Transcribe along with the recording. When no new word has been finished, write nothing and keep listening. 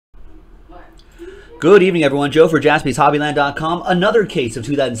Good evening, everyone. Joe for JaspysHobbyland.com. Another case of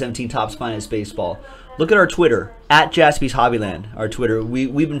 2017 Topps Finest Baseball. Look at our Twitter, at JaspysHobbyland. Our Twitter.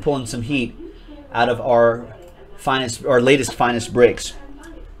 We've been pulling some heat out of our latest finest breaks.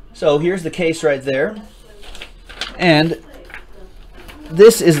 So here's the case right there. And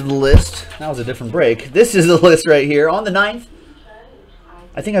this is the list. That was a different break. This is the list right here. On the 9th.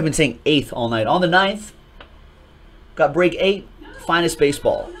 I think I've been saying 8th all night. On the 9th, got break 8, Finest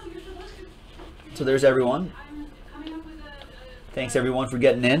Baseball. So there's everyone. Thanks everyone for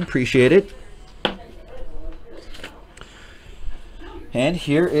getting in. Appreciate it. And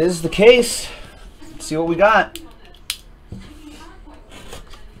here is the case. Let's see what we got.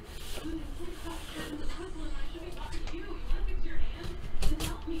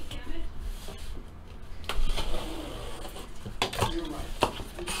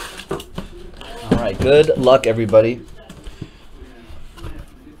 All right, good luck everybody.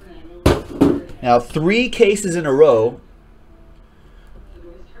 Now, 3 cases in a row,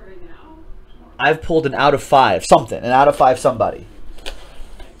 I've pulled an out of 5 something, an out of 5 somebody.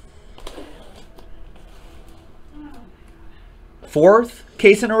 4th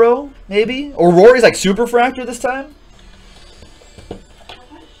case in a row, maybe? Or Rory's like super fractor this time?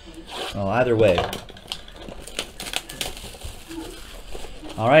 Oh, either way.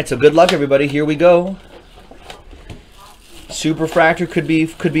 All right, so good luck everybody. Here we go. Super Fractor could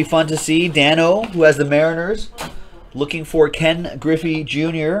be fun to see. Dano, who has the Mariners, looking for Ken Griffey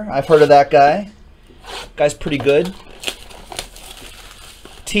Jr. I've heard of that guy. Guy's pretty good.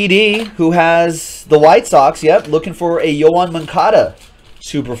 TD, who has the White Sox, yep, looking for a Yoan Moncada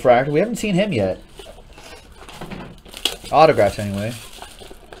Super Fractor. We haven't seen him yet. Autographs anyway.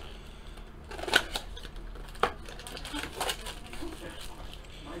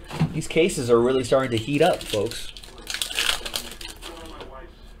 These cases are really starting to heat up, folks.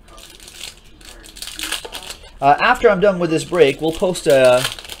 After I'm done with this break, we'll post a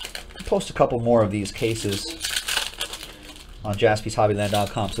couple more of these cases on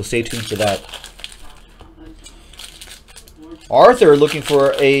JaspysHobbyland.com, so stay tuned for that. Arthur looking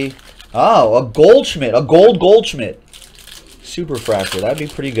for a Goldschmidt, a Goldschmidt Super Fractor. That'd be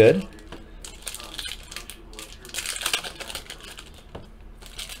pretty good.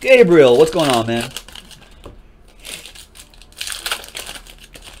 Gabriel, what's going on, man?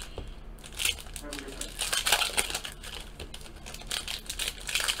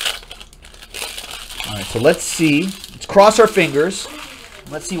 Alright, so let's see. Let's cross our fingers.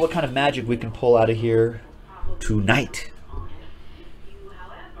 Let's see what kind of magic we can pull out of here tonight.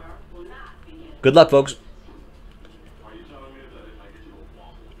 Good luck, folks.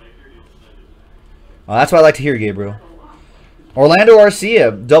 Oh, that's what I like to hear, Gabriel. Orlando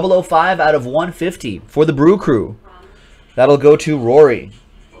Arcia, 005 out of 150 for the Brew Crew. That'll go to Rory.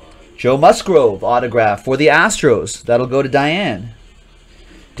 Joe Musgrove autograph for the Astros. That'll go to Diane.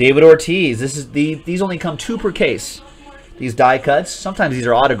 David Ortiz. These only come 2 per case. These die cuts. Sometimes these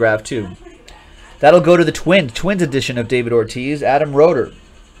are autographed too. That'll go to the Twins edition of David Ortiz. Adam Roeder.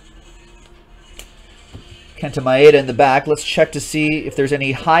 Kenta Maeda in the back. Let's check to see if there's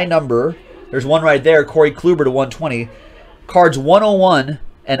any high number. There's one right there. Corey Kluber to 120. Cards 101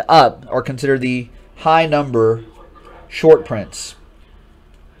 and up are considered the high number short prints.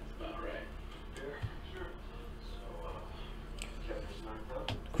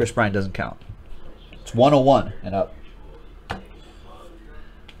 Chris Bryant doesn't count. It's 101 and up.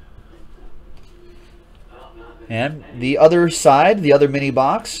 And the other side, the other mini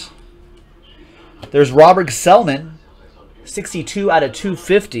box, there's Robert Gesellman, 62 out of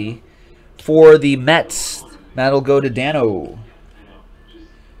 250 for the Mets. That'll go to Dano.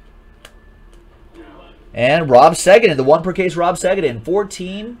 And Rob Seguin, the 1 per case Rob Seguin,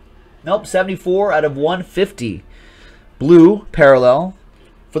 74 out of 150. Blue parallel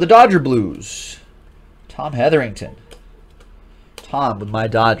for the Dodger Blues. Tom Hetherington. Tom with my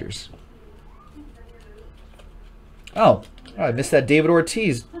Dodgers. Oh, I missed that David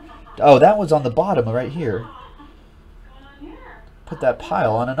Ortiz. Oh, that was on the bottom right here. Put that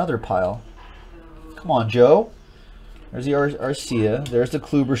pile on another pile. Come on, Joe. There's the Arcia. There's the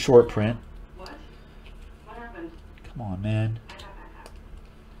Kluber short print. Come on, man.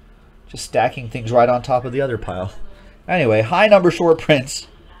 Just stacking things right on top of the other pile. Anyway, high number short prints.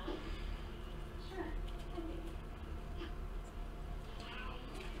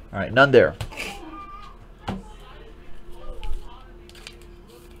 All right, none there. All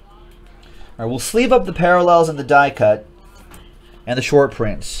right, we'll sleeve up the parallels and the die cut and the short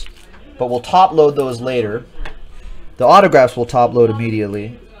prints, but we'll top load those later. The autographs will top load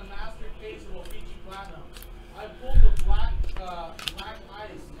immediately.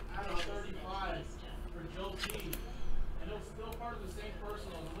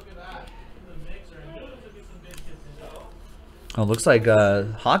 Oh, looks like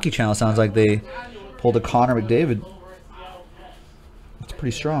Hockey Channel sounds like they pulled a Connor McDavid. That's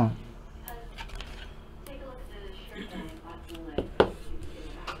pretty strong.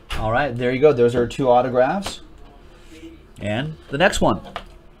 All right, there you go. Those are 2 autographs. And the next one.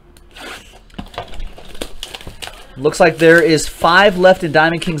 Looks like there is 5 left in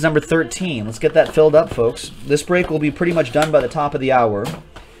Diamond Kings number 13. Let's get that filled up, folks. This break will be pretty much done by the top of the hour.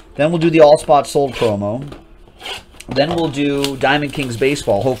 Then we'll do the All Spots Sold promo. Then we'll do Diamond Kings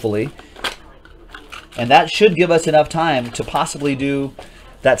Baseball, hopefully. And that should give us enough time to possibly do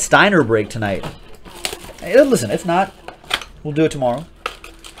that Steiner break tonight. Hey, listen, if not, we'll do it tomorrow.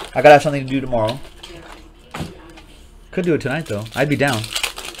 I gotta have something to do tomorrow. Could do it tonight, though. I'd be down.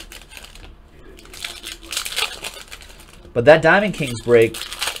 But that Diamond Kings break,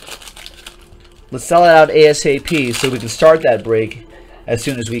 let's sell it out ASAP so we can start that break as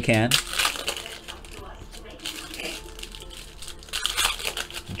soon as we can.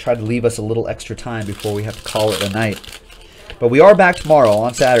 And try to leave us a little extra time before we have to call it a night. But we are back tomorrow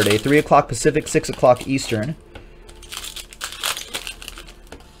on Saturday, 3 o'clock Pacific, 6 o'clock Eastern.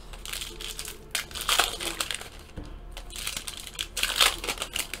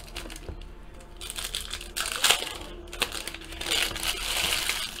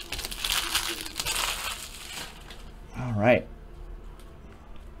 All right.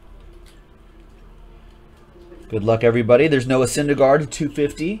 Good luck, everybody. There's Noah Syndergaard,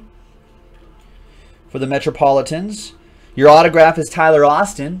 250 for the Metropolitans. Your autograph is Tyler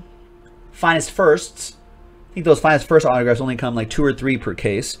Austin, Finest Firsts. I think those Finest First autographs only come like 2 or 3 per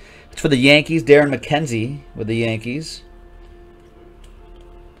case. It's for the Yankees, Darren McKenzie with the Yankees.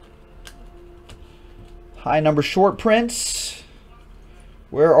 High number short prints.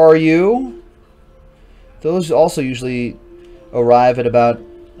 Where are you? Those also usually arrive at about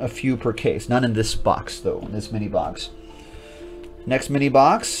a few per case. None in this box, though, in this mini box. Next mini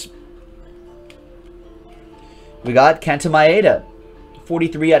box. We got Kenta Maeda,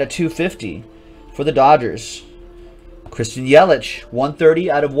 43 out of 250 for the Dodgers. Christian Yelich,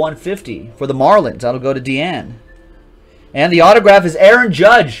 130 out of 150 for the Marlins. That'll go to Deanne. And the autograph is Aaron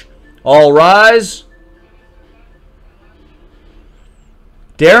Judge. All rise.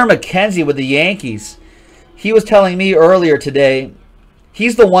 Darren McKenzie with the Yankees. He was telling me earlier today,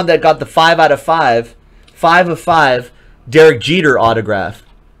 he's the one that got the 5 out of 5, 5 of 5 Derek Jeter autograph.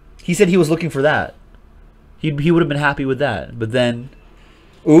 He said he was looking for that. He would have been happy with that. But then,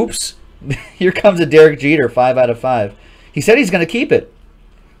 oops, here comes a Derek Jeter 5 out of 5. He said he's going to keep it,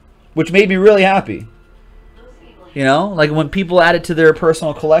 which made me really happy. You know, like when people add it to their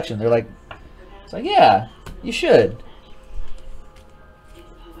personal collection, they're like, it's like, yeah, you should.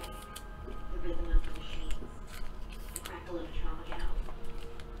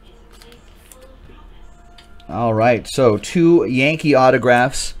 All right, so 2 Yankee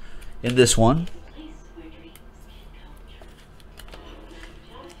autographs in this one.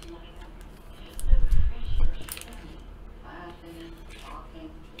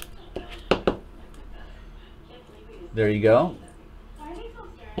 There you go.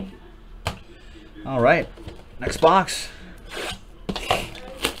 All right, next box.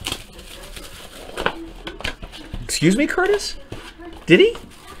 Excuse me, Curtis? Did he?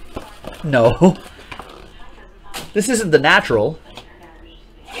 No. This isn't the natural.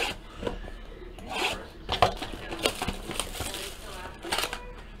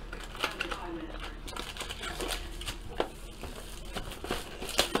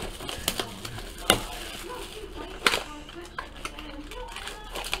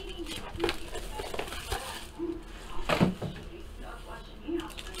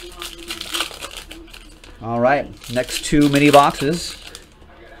 All right, next 2 mini boxes.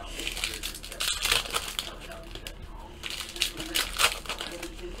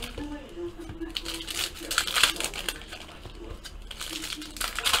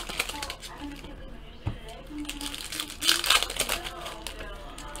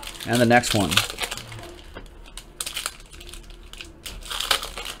 And the next one.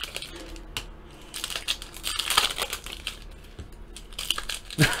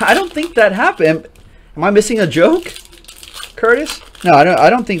 I don't think that happened. Am I missing a joke, Curtis? No, I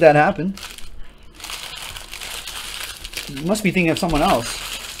don't think that happened. You must be thinking of someone else.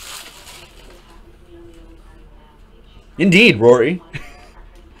 Indeed, Rory.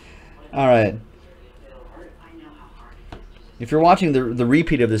 All right. If you're watching the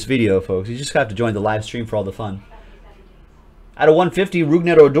repeat of this video, folks, you just have to join the live stream for all the fun. Out of 150,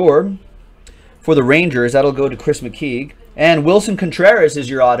 Rougned Odor for the Rangers. That'll go to Chris McKeague. And Wilson Contreras is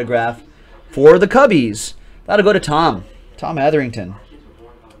your autograph for the Cubbies. That'll go to Tom Etherington.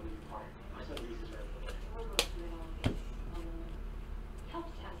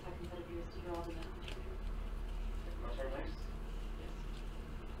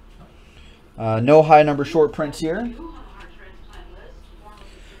 No high number short prints here.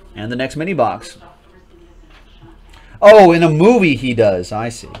 And the next mini box. Oh, in a movie he does. I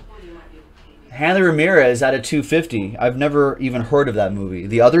see. Hanley Ramirez out of 250. I've never even heard of that movie.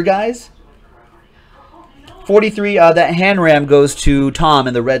 The Other Guys? 43, that hand ram goes to Tom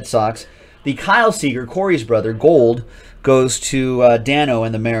and the Red Sox. The Kyle Seager, Corey's brother, gold, goes to Dano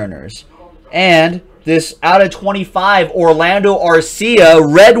and the Mariners. And this out of 25, Orlando Arcia,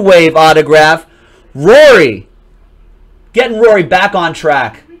 Red Wave autograph. Rory. Getting Rory back on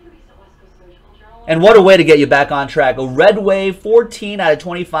track. And what a way to get you back on track. A Red Wave, 14 out of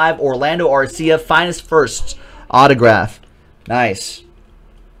 25, Orlando Arcia, finest first autograph. Nice.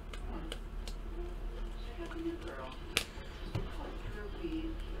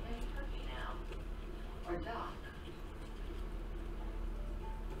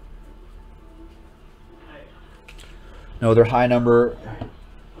 No other high number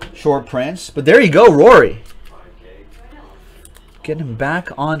short prints. But there you go, Rory. Getting him back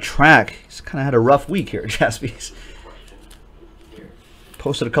on track. He's kind of had a rough week here at Jaspys.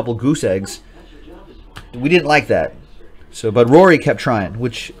 Posted a couple goose eggs. We didn't like that. But Rory kept trying,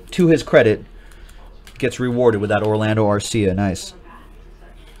 which, to his credit, gets rewarded with that Orlando Arcia. Nice.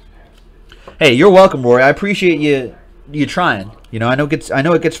 Hey, you're welcome, Rory. I appreciate you trying. You know, I know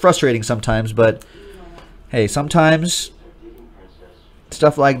it gets frustrating sometimes, but hey, sometimes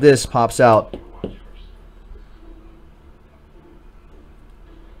stuff like this pops out.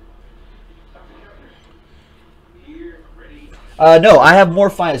 No, I have more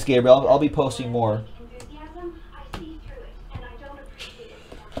finest, Gabriel. I'll be posting more.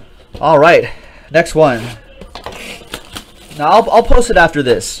 All right, next one. Now I'll post it after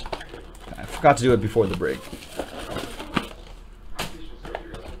this. I forgot to do it before the break.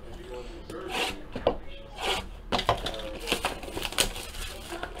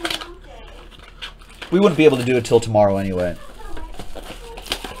 We wouldn't be able to do it till tomorrow anyway.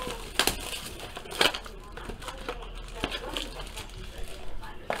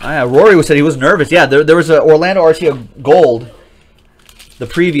 Rory said he was nervous. Yeah, there was a Orlando Arcia gold the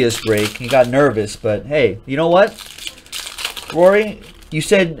previous break. He got nervous, but hey, you know what? Rory, you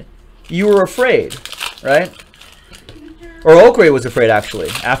said you were afraid, right? Or Oakray was afraid, actually,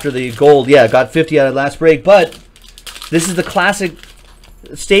 after the gold. Yeah, got 50 out of last break, but this is the classic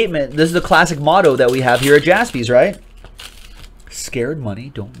statement. This is the classic motto that we have here at Jaspys, right? Scared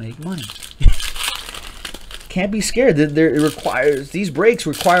money don't make money. Can't be scared. These breaks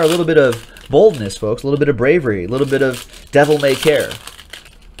require a little bit of boldness, folks. A little bit of bravery. A little bit of devil may care.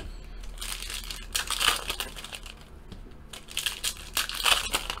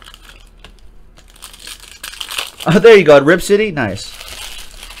 Oh, there you go. Rip City, nice.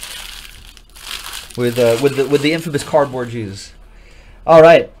 With the infamous cardboard Jesus. All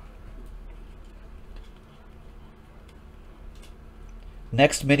right.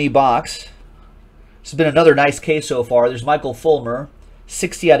 Next mini box. This has been another nice case so far. There's Michael Fulmer,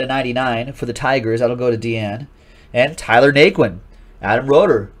 60 out of 99 for the Tigers. That'll go to Deanne. And Tyler Naquin, Adam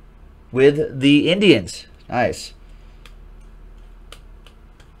Roeder with the Indians. Nice.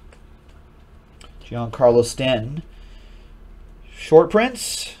 Giancarlo Stanton. Short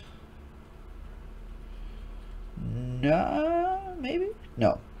prints? No, maybe?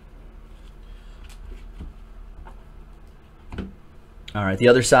 No. All right, the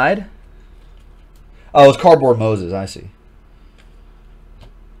other side. Oh, it's Cardboard Moses, I see.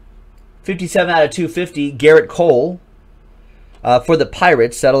 57 out of 250, Garrett Cole. For the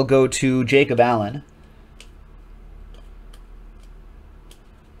Pirates, that'll go to Jacob Allen.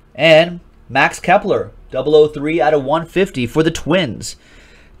 And Max Kepler, 003 out of 150 for the Twins.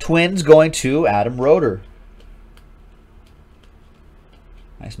 Twins going to Adam Roeder.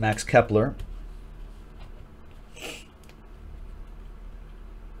 Nice Max Kepler.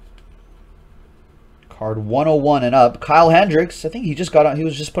 Card 101 and up. Kyle Hendricks, I think he just got on. He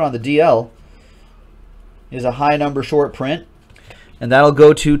was just put on the DL. Is a high number short print, and that'll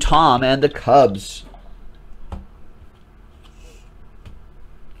go to Tom and the Cubs.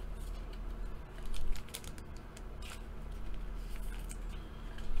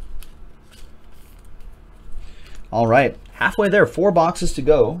 All right, halfway there. 4 boxes to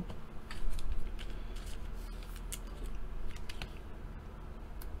go.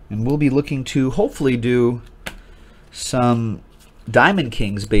 And we'll be looking to hopefully do some Diamond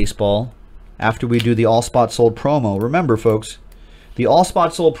Kings baseball after we do the All Spot Sold promo. Remember, folks, the All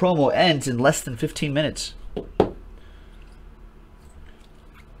Spot Sold promo ends in less than 15 minutes.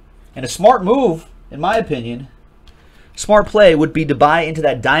 And a smart move, in my opinion, smart play would be to buy into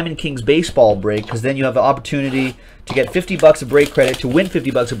that Diamond Kings baseball break, because then you have the opportunity to get $50 of break credit, to win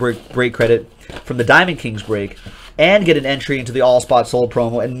 $50 of break credit from the Diamond Kings break, and get an entry into the All Spot Sold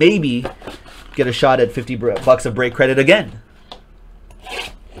promo, and maybe get a shot at $50 of break credit again.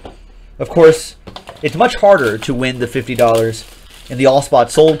 Of course, it's much harder to win the $50 in the All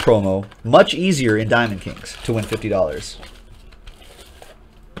Spot Sold promo. Much easier in Diamond Kings to win $50.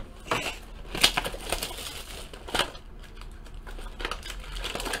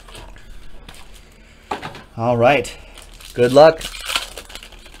 All right. Good luck.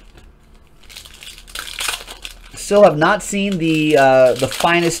 Still have not seen the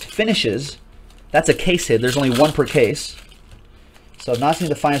finest finishes. That's a case hit. There's only one per case. So I've not seen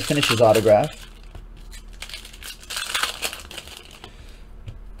the finest finishes autograph.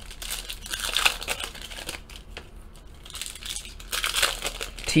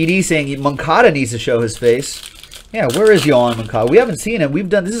 TD saying Moncada needs to show his face. Yeah, where is Yohan Moncada? We haven't seen him. We've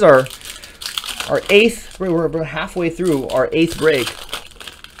done, this is our eighth, we're halfway through our 8th break.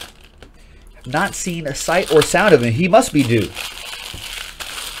 Have not seen a sight or sound of him. He must be due.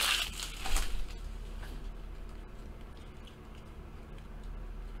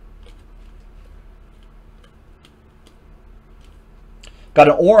 Got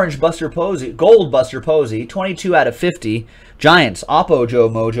an orange Buster Posey, gold Buster Posey, 22 out of 50. Giants, Oppo Joe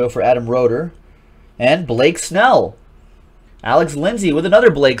Mojo for Adam Roeder. And Blake Snell. Alex Lindsay with another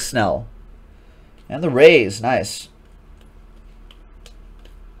Blake Snell. And the Rays, nice.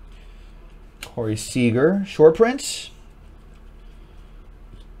 Corey Seager, short prints.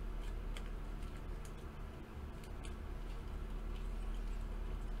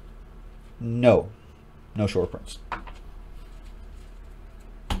 No short prints.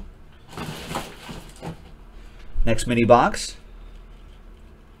 Next mini box.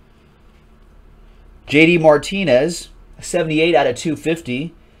 JD Martinez, 78 out of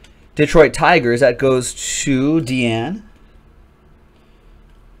 250. Detroit Tigers, that goes to Deanne.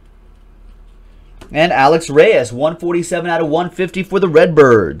 And Alex Reyes, 147 out of 150 for the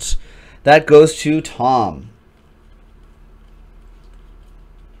Redbirds. That goes to Tom.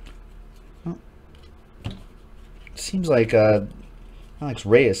 Seems like Alex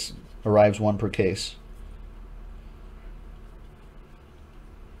Reyes arrives one per case.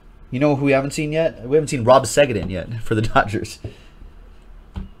 You know who we haven't seen yet? We haven't seen Rob Segedin yet for the Dodgers.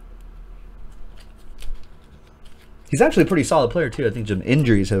 He's actually a pretty solid player too. I think some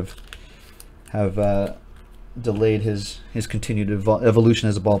injuries have delayed his continued evolution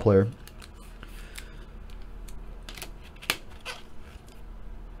as a ball player.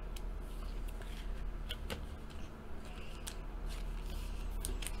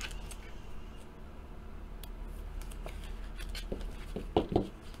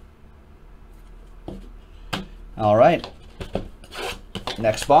 All right.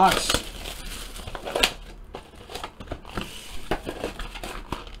 Next box.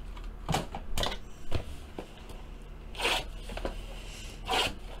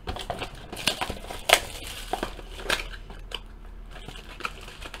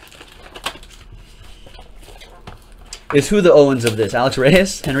 Is who the Owens of this? Alex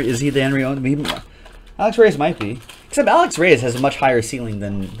Reyes? Henry? Is he the Henry Owens? Maybe. Alex Reyes might be. Except Alex Reyes has a much higher ceiling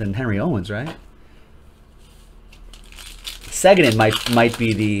than Henry Owens, right? Segedin might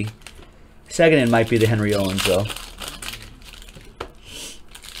be the Henry Owens though.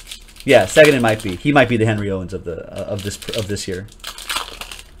 Yeah, Segedin might be. He might be the Henry Owens of this year.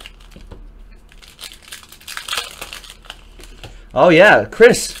 Oh yeah,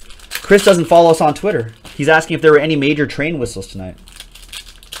 Chris. Chris doesn't follow us on Twitter. He's asking if there were any major train whistles tonight.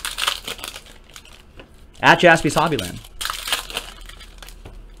 At Jaspys Hobbyland.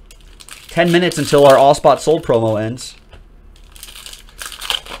 10 minutes until our All Spot Sold promo ends.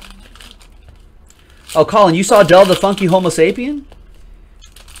 Oh, Colin, you saw Del the Funky Homo Sapien?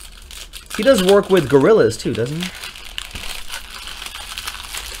 He does work with gorillas too, doesn't he?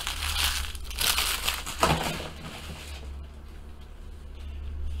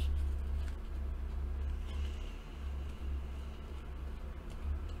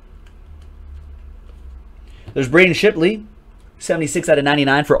 There's Braden Shipley, 76 out of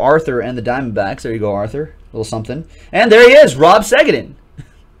 99 for Arthur and the Diamondbacks. There you go, Arthur. A little something. And there he is, Rob Segedin.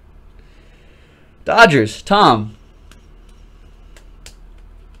 Dodgers, Tom.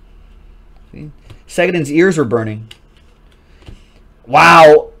 See? Segedin's ears were burning.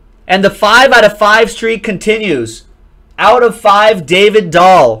 Wow. And the 5 out of 5 streak continues. Out of 5, David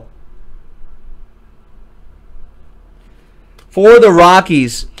Dahl. For the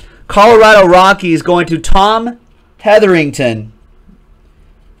Rockies. Colorado Rockies going to Tom Hetherington.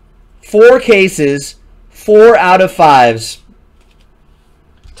 4 cases, 4 out of 5s.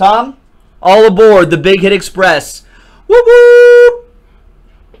 Tom, all aboard the Big Hit Express. Whoop whoop!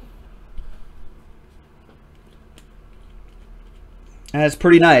 That's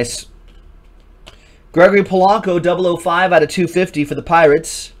pretty nice. Gregory Polanco, 005 out of 250 for the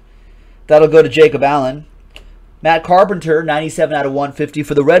Pirates. That'll go to Jacob Allen. Matt Carpenter, 97 out of 150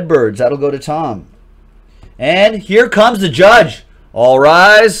 for the Redbirds. That'll go to Tom. And here comes the Judge. All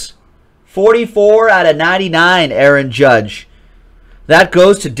rise. 44 out of 99, Aaron Judge. That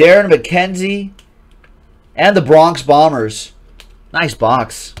goes to Darren McKenzie and the Bronx Bombers. Nice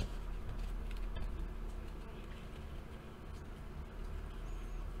box.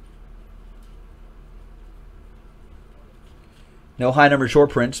 No high number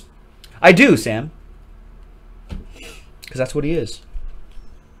short prints. I do, Sam. Because that's what he is.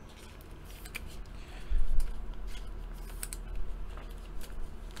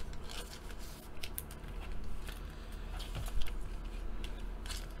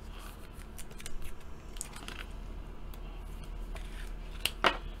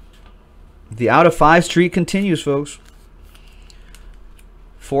 The out of 5 streak continues, folks.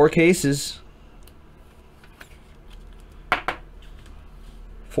 4 cases.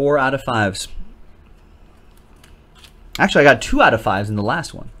 4 out of 5s. Actually, I got 2 out of 5s in the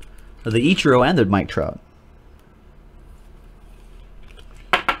last one. The Ichiro and the Mike Trout.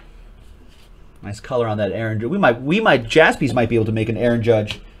 Nice color on that Aaron. We might Jaspys might be able to make an Aaron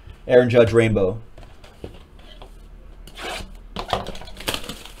Judge rainbow.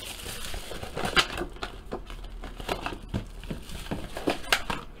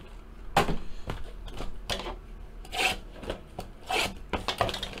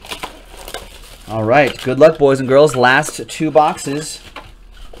 All right, good luck, boys and girls. Last 2 boxes.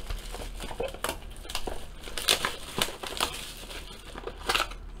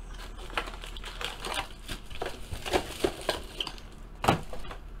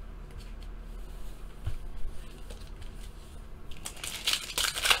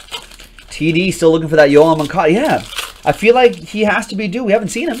 TD still looking for that Yoel Moncada. Yeah, I feel like he has to be due. We haven't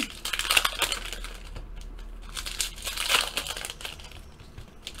seen him.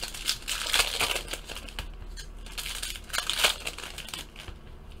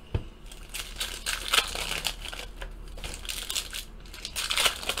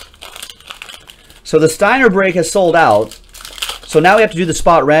 So the Steiner break has sold out. So now we have to do the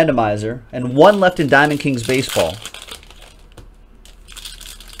spot randomizer. And 1 left in Diamond Kings Baseball.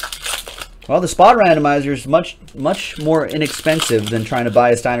 Well, the spot randomizer is much more inexpensive than trying to buy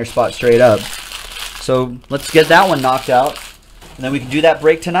a Steiner spot straight up. So let's get that one knocked out. And then we can do that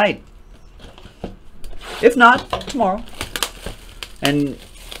break tonight. If not, tomorrow. And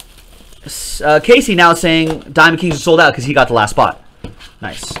Casey now saying Diamond Kings is sold out because he got the last spot.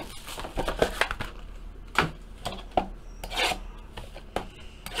 Nice.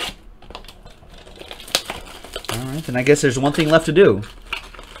 And I guess there's one thing left to do.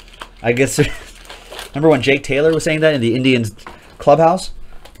 I guess, remember when Jake Taylor was saying that in the Indians clubhouse?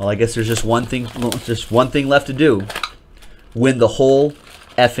 Well, I guess there's just one thing left to do. Win the whole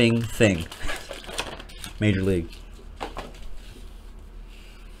effing thing. Major League.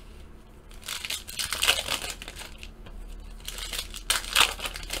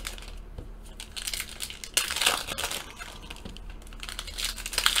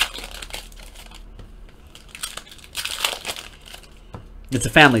 It's a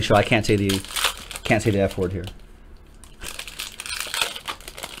family show. I can't say the F word here.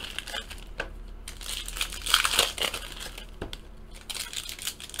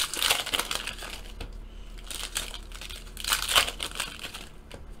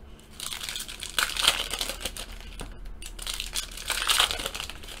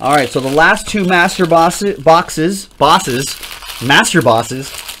 All right, so the last 2 master boxes. Master bosses.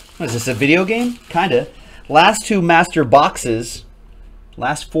 What is this, a video game? Kinda. Last 2 master boxes.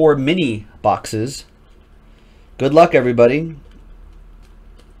 Last 4 mini boxes. Good luck, everybody.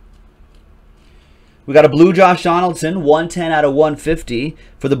 We got a blue Josh Donaldson, 110 out of 150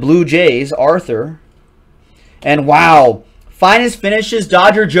 for the Blue Jays, Arthur. And wow, finest finishes,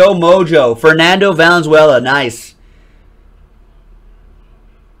 Dodger Joe Mojo, Fernando Valenzuela, nice.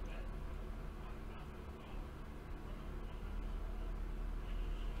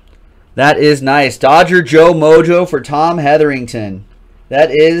 That is nice. Dodger Joe Mojo for Tom Hetherington. That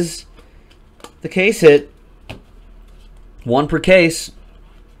is the case hit. 1 per case.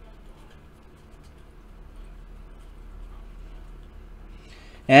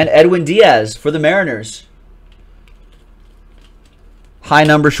 And Edwin Diaz for the Mariners. High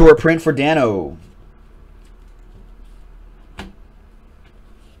number short print for Dano.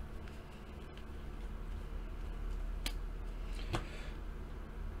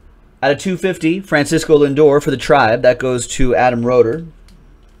 out of 250, Francisco Lindor for the Tribe. That goes to Adam Roeder.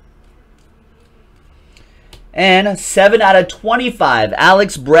 And 7 out of 25,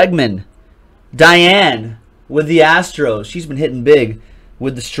 Alex Bregman. Diane with the Astros. She's been hitting big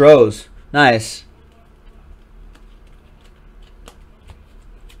with the Stros. Nice.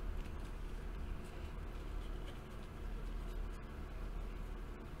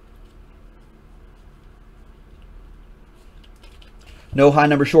 No high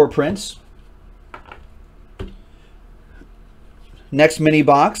number short prints. Next mini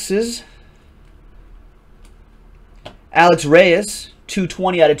box is Alex Reyes,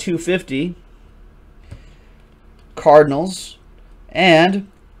 220 out of 250. Cardinals. And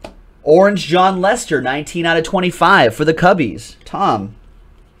Orange John Lester, 19 out of 25 for the Cubbies. Tom.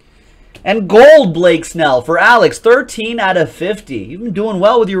 And gold Blake Snell for Alex, 13 out of 50. You've been doing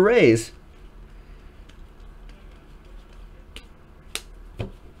well with your Rays.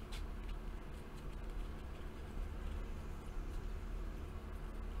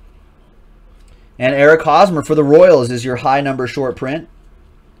 And Eric Hosmer for the Royals is your high number short print.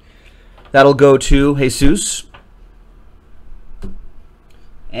 That'll go to Jesus.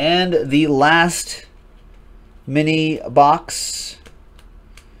 And the last mini box,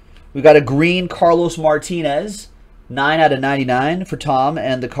 we got a green Carlos Martinez, 9 out of 99 for Tom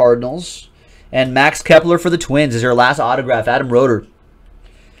and the Cardinals. And Max Kepler for the Twins is your last autograph, Adam Roeder.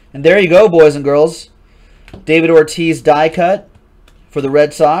 And there you go, boys and girls. David Ortiz die cut for the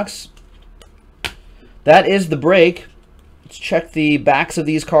Red Sox. That is the break. Let's check the backs of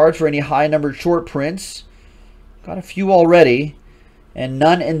these cards for any high numbered short prints. Got a few already, and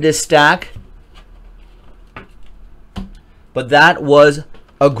none in this stack. But that was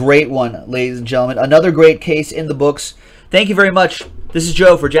a great one, ladies and gentlemen. Another great case in the books. Thank you very much. This is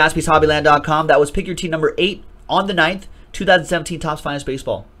Joe for JaspysHobbyland.com. That was pick your team number 8 on the 9th, 2017 Topps Finest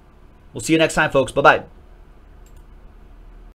Baseball. We'll see you next time, folks. Bye-bye.